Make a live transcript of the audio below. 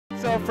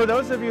So for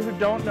those of you who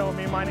don't know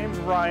me, my name's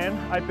Ryan.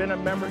 I've been a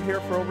member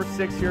here for over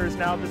 6 years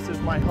now. This is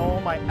my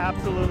home. I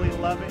absolutely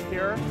love it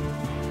here.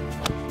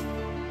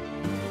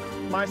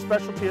 My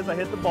specialty is I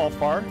hit the ball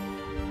far.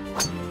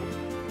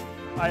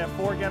 I have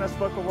 4 Guinness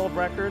Book of World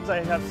Records.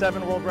 I have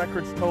 7 world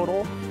records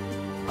total.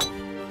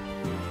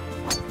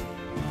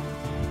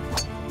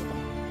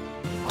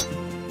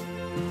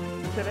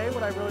 Today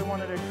what I really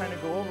wanted to kind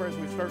of go over as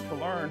we start to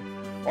learn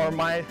are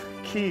my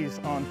keys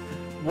on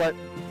what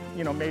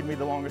made me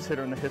the longest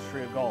hitter in the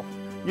history of golf.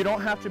 You don't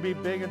have to be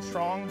big and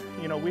strong.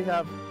 We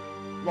have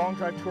long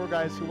drive tour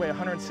guys who weigh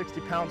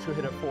 160 pounds who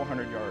hit it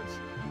 400 yards.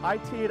 I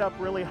tee it up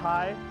really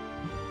high,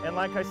 and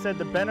like I said,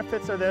 the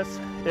benefits of this,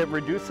 it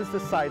reduces the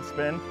side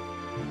spin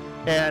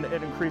and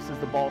it increases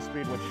the ball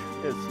speed, which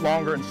is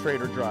longer and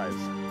straighter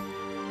drives.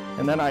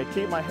 And then I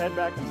keep my head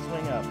back and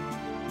swing up.